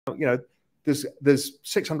You know, there's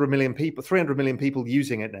 600 million people, 300 million people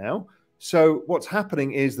using it now. So what's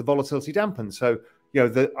happening is the volatility dampens. So, you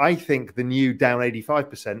know, I think the new down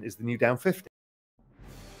 85% is the new down 50.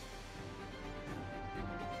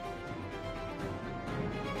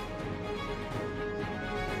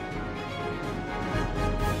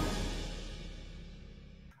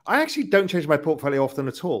 I actually don't change my portfolio often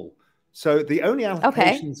at all. So the only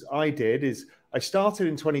allocations I did is I started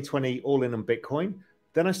in 2020 all in on Bitcoin.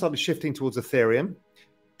 Then I started shifting towards Ethereum.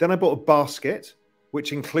 Then I bought a basket,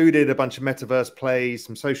 which included a bunch of metaverse plays,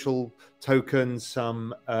 some social tokens,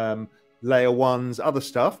 some layer ones, other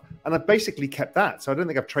stuff. And I've basically kept that. So I don't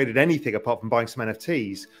think I've traded anything apart from buying some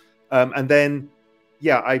NFTs. And then,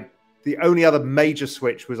 yeah, the only other major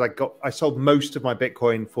switch was I sold most of my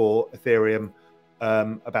Bitcoin for Ethereum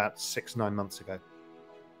about 6-9 months ago.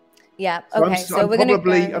 Yeah. So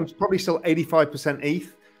okay. I'm probably still 85%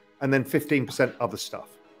 ETH and then 15% other stuff.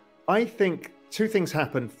 I think two things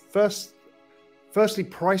happened. Firstly,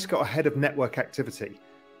 price got ahead of network activity.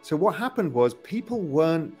 So what happened was there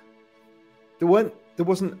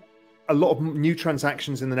wasn't a lot of new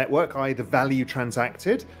transactions in the network, i.e. the value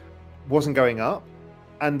transacted wasn't going up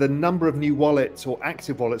and the number of new wallets or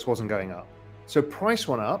active wallets wasn't going up. So price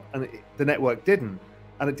went up and the network didn't,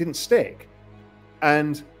 and it didn't stick.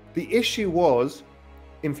 And the issue was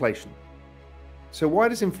inflation. So why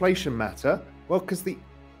does inflation matter? Well, because the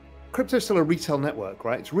crypto is still a retail network,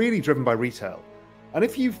 right? It's really driven by retail. And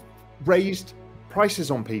if you've raised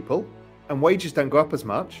prices on people and wages don't go up as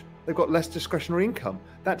much, they've got less discretionary income.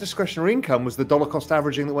 That discretionary income was the dollar cost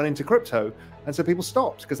averaging that went into crypto. And so people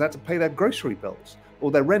stopped because they had to pay their grocery bills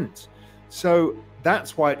or their rent. So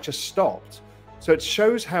that's why it just stopped. So it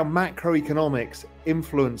shows how macroeconomics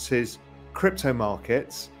influences crypto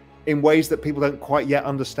markets in ways that people don't quite yet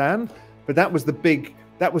understand. But that was the big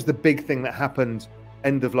thing that happened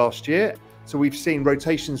end of last year. So we've seen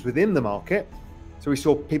rotations within the market. So we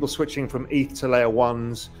saw people switching from ETH to layer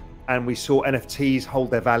ones, and we saw NFTs hold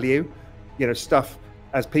their value. You know, stuff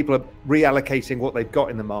as people are reallocating what they've got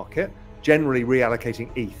in the market, generally reallocating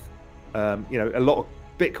ETH. You know, a lot of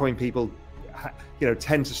Bitcoin people, you know,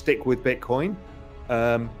 tend to stick with Bitcoin.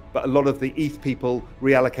 But a lot of the ETH people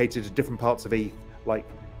reallocated to different parts of ETH, like,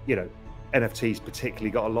 you know, NFTs particularly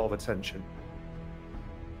got a lot of attention.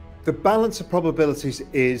 The balance of probabilities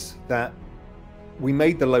is that we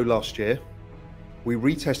made the low last year, we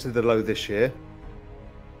retested the low this year,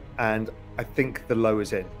 and I think the low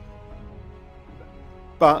is in.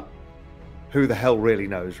 But who the hell really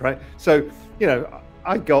knows, right? So, you know,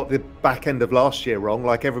 I got the back end of last year wrong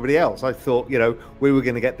like everybody else. I thought, you know, we were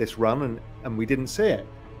going to get this run and we didn't see it.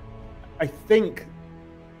 I think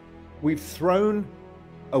we've thrown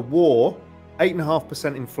a war,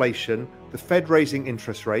 8.5% inflation, the Fed raising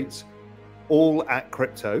interest rates, all at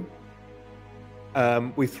crypto.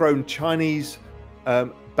 We've thrown Chinese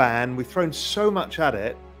ban, we've thrown so much at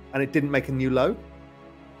it and it didn't make a new low.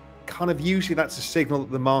 Kind of usually that's a signal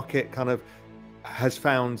that the market kind of has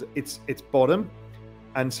found its bottom.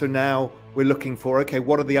 And so now we're looking for, okay,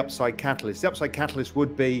 what are the upside catalysts? The upside catalyst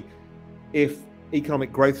would be if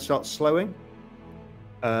economic growth starts slowing.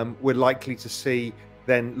 We're likely to see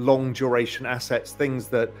then long duration assets, things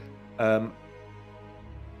that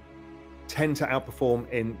tend to outperform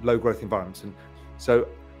in low growth environments. And so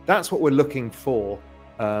that's what we're looking for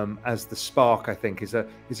as the spark, I think, is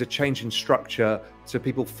a change in structure so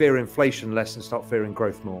people fear inflation less and start fearing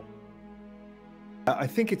growth more. I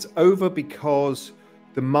think it's over because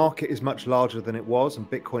the market is much larger than it was and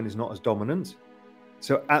Bitcoin is not as dominant.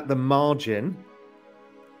 So at the margin,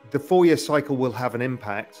 the 4-year cycle will have an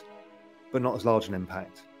impact, but not as large an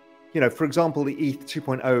impact. You know, for example, the ETH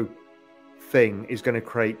 2.0 thing is going to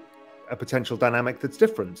create a potential dynamic that's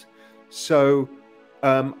different. So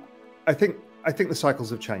I think the cycles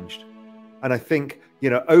have changed. And I think, you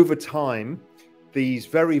know, over time, these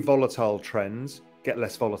very volatile trends get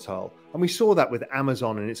less volatile. And we saw that with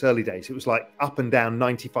Amazon in its early days. It was like up and down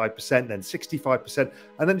 95%, then 65%,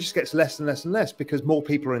 and then it just gets less and less and less because more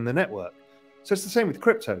people are in the network. So it's the same with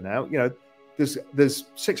crypto now. You know, there's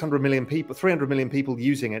 600 million people, 300 million people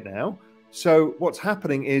using it now. So what's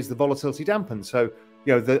happening is the volatility dampens. So,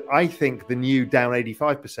 you know, I think the new down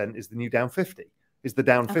 85% is the new down 50, is the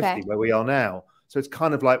down 50 where we are now. So it's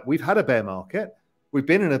kind of like we've had a bear market. We've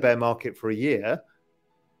been in a bear market for a year.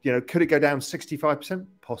 You know, could it go down 65%?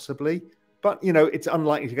 Possibly. But, you know, it's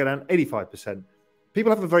unlikely to go down 85%.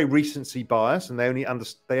 People have a very recency bias and they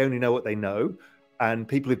only know what they know. And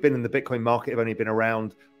people who've been in the Bitcoin market have only been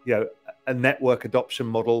around, you know, a network adoption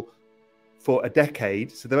model for a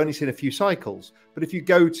decade. So they've only seen a few cycles. But if you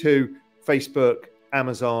go to Facebook,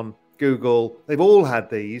 Amazon, Google, they've all had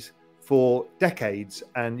these for decades,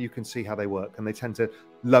 and you can see how they work, and they tend to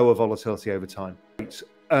lower volatility over time.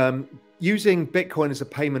 Using Bitcoin as a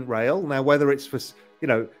payment rail, now whether it's for,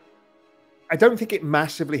 I don't think it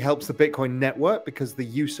massively helps the Bitcoin network because the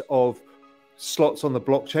use of slots on the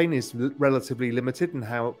blockchain is relatively limited in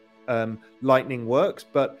how Lightning works,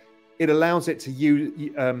 but it allows it to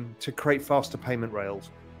use to create faster payment rails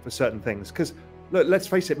for certain things. Because look, let's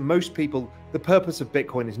face it, most people, the purpose of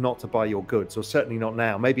Bitcoin is not to buy your goods, or certainly not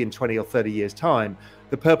now. Maybe in 20 or 30 years' time,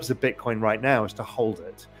 the purpose of Bitcoin right now is to hold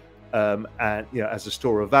it and as a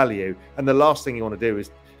store of value. And the last thing you want to do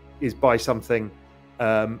is buy something,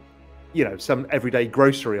 some everyday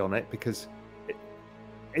grocery on it, because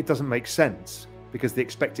it doesn't make sense because the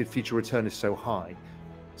expected future return is so high.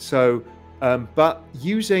 So, but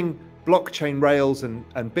using blockchain rails and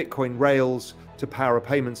Bitcoin rails to power a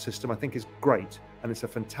payment system, I think is great. And it's a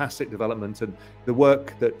fantastic development. And the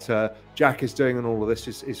work that Jack is doing on all of this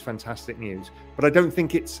is fantastic news. But I don't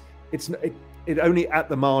think it only at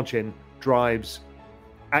the margin drives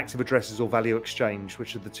active addresses or value exchange,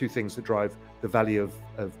 which are the two things that drive the value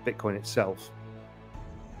of Bitcoin itself.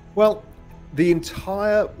 Well, the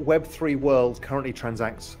entire Web3 world currently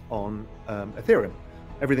transacts on Ethereum.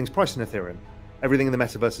 Everything's priced in Ethereum. Everything in the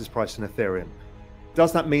metaverse is priced in Ethereum.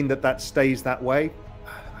 Does that mean that stays that way?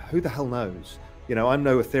 Who the hell knows? I'm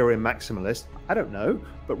no Ethereum maximalist. I don't know.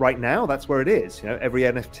 But right now, that's where it is. Every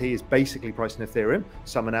NFT is basically priced in Ethereum.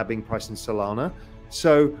 Some are now being priced in Solana.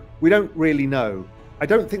 So we don't really know. I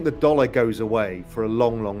don't think the dollar goes away for a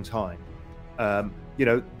long, long time.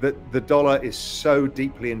 The dollar is so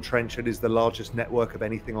deeply entrenched. It is the largest network of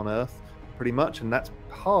anything on Earth, pretty much. And that's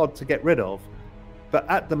hard to get rid of. But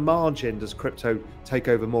at the margin, does crypto take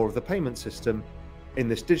over more of the payment system in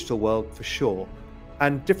this digital world? For sure.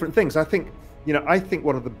 And different things. I think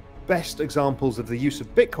one of the best examples of the use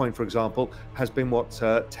of Bitcoin, for example, has been what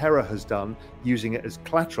Terra has done, using it as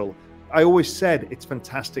collateral. I always said it's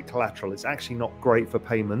fantastic collateral. It's actually not great for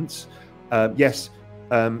payments. Yes,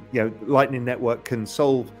 Lightning Network can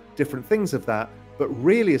solve different things of that, but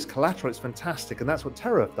really as collateral, it's fantastic. And that's what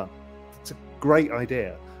Terra have done. It's a great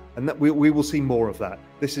idea. And that we will see more of that.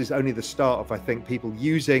 This is only the start of, I think, people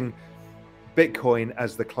using Bitcoin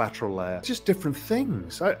as the collateral layer. Just different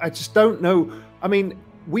things. I just don't know. I mean,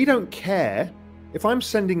 we don't care. If I'm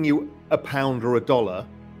sending you £1 or $1,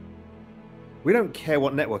 we don't care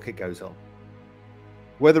what network it goes on.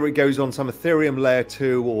 Whether it goes on some Ethereum layer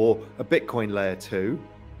 2 or a Bitcoin layer 2,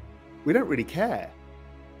 we don't really care.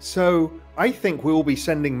 So I think we will be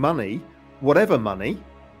sending money, whatever money,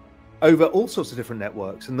 over all sorts of different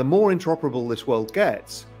networks. And the more interoperable this world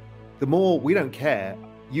gets, the more we don't care.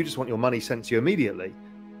 You just want your money sent to you immediately.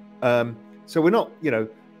 So we're not,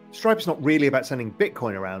 Stripe is not really about sending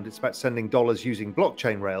Bitcoin around. It's about sending dollars using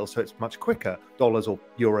blockchain rails. So it's much quicker, dollars or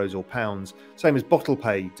euros or pounds. Same as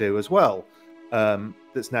BottlePay do as well.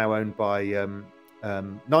 That's now owned by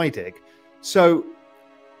NYDIG. So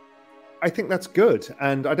I think that's good.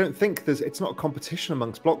 And I don't think it's not a competition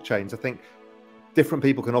amongst blockchains. I think different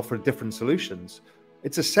people can offer different solutions.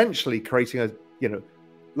 It's essentially creating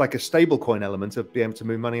like a stable coin element of being able to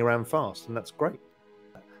move money around fast. And that's great.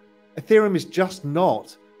 Ethereum is just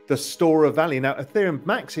not the store of value. Now, Ethereum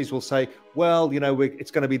maxis will say, well,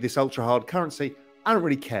 it's going to be this ultra hard currency. I don't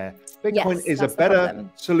really care. Bitcoin is a better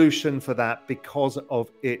solution for that because of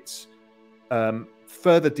its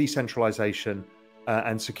further decentralization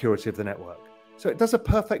and security of the network. So it does a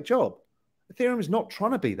perfect job. Ethereum is not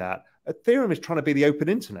trying to be that. Ethereum is trying to be the open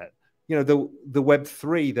internet, the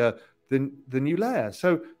Web3, the new layer.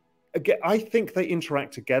 So again, I think they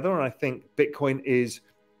interact together, and I think Bitcoin is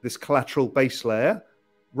this collateral base layer.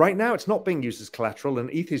 Right now, it's not being used as collateral, and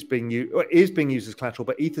ETH is being used as collateral,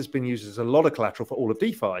 but ETH has been used as a lot of collateral for all of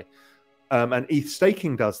DeFi, and ETH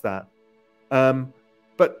staking does that.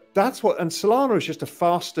 But that's and Solana is just a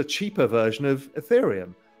faster, cheaper version of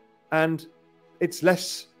Ethereum, and it's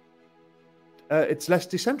less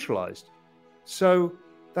decentralized. So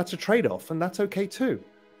that's a trade-off, and that's okay too.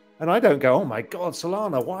 And I don't go, oh my God,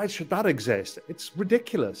 Solana, why should that exist? It's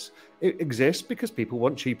ridiculous. It exists because people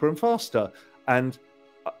want cheaper and faster, and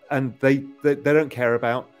they don't care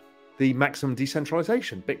about the maximum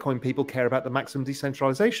decentralization. Bitcoin people care about the maximum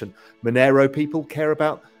decentralization. Monero people care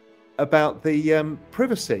about the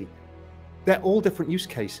privacy. They're all different use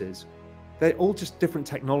cases. They're all just different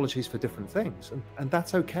technologies for different things, and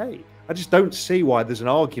that's okay. I just don't see why there's an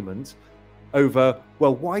argument over,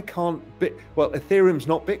 well, why can't Ethereum's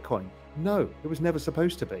not Bitcoin? No, it was never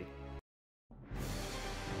supposed to be.